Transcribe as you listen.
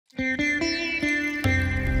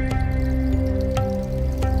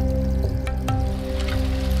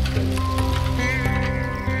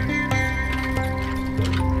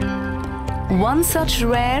One such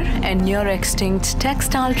rare and near extinct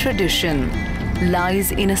textile tradition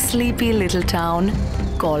lies in a sleepy little town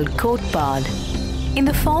called Kotpad, in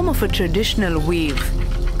the form of a traditional weave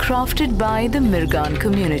crafted by the Mrigan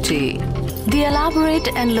community. The elaborate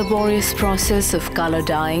and laborious process of color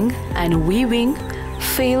dyeing and weaving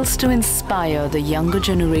fails to inspire the younger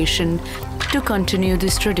generation to continue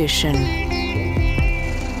this tradition.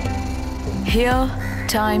 Here,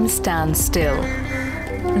 time stands still.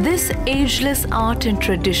 This ageless art and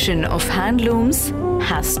tradition of handlooms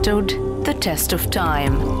has stood the test of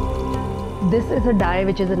time. This is a dye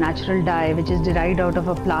which is a natural dye which is derived out of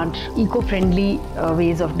a plant, eco-friendly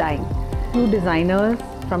ways of dyeing. Few designers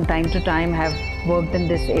from time to time have worked in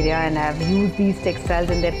this area and have used these textiles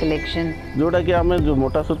in their collection. जोटा कि आमे जो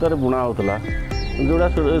मोटा सूतारे बुना होतला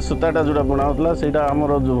जोड़ा सूताटा जोड़ा बुना होतला सेटा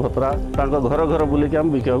हमर जो भतरा तांको घर घर बुली के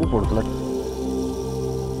हम बिकाबू पड़तला।